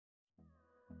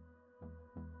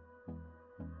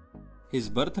His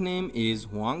birth name is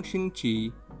Huang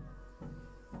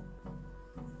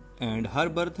and her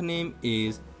birth name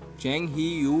is Zheng.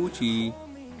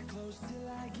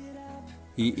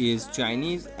 He is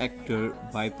Chinese actor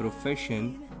by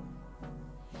profession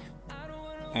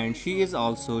and she is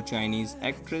also Chinese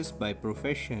actress by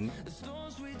profession.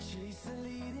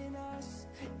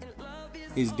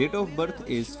 His date of birth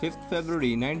is 5th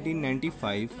February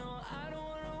 1995.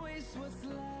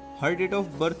 Her date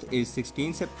of birth is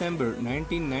 16 September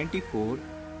 1994.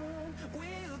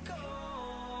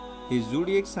 His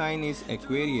zodiac sign is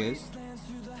Aquarius.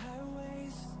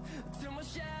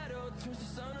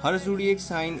 Her zodiac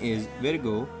sign is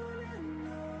Virgo.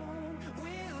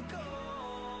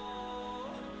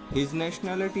 His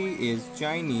nationality is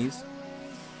Chinese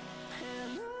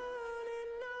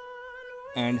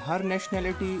and her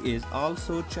nationality is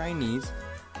also Chinese.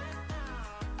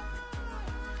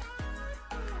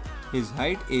 His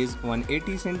height is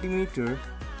 180 cm.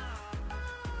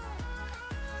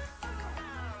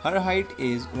 Her height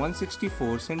is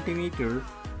 164 cm.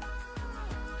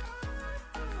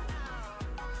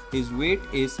 His weight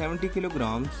is 70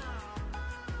 kilograms.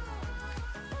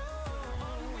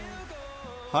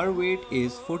 Her weight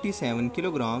is 47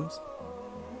 kilograms.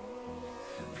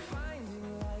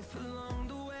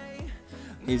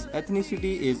 His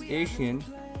ethnicity is Asian.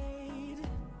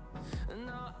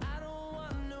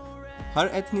 Her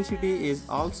ethnicity is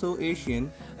also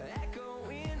Asian.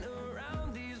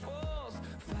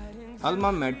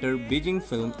 Alma Mater Beijing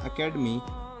Film Academy,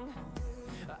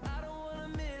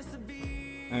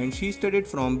 and she studied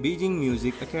from Beijing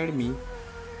Music Academy.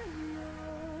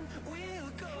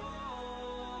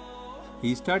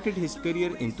 He started his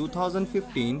career in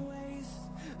 2015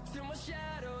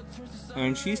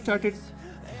 and she started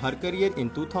her career in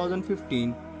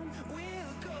 2015.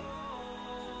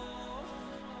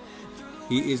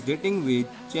 He is dating with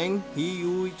Sheng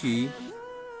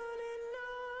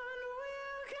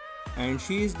and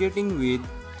she is dating with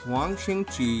Huang.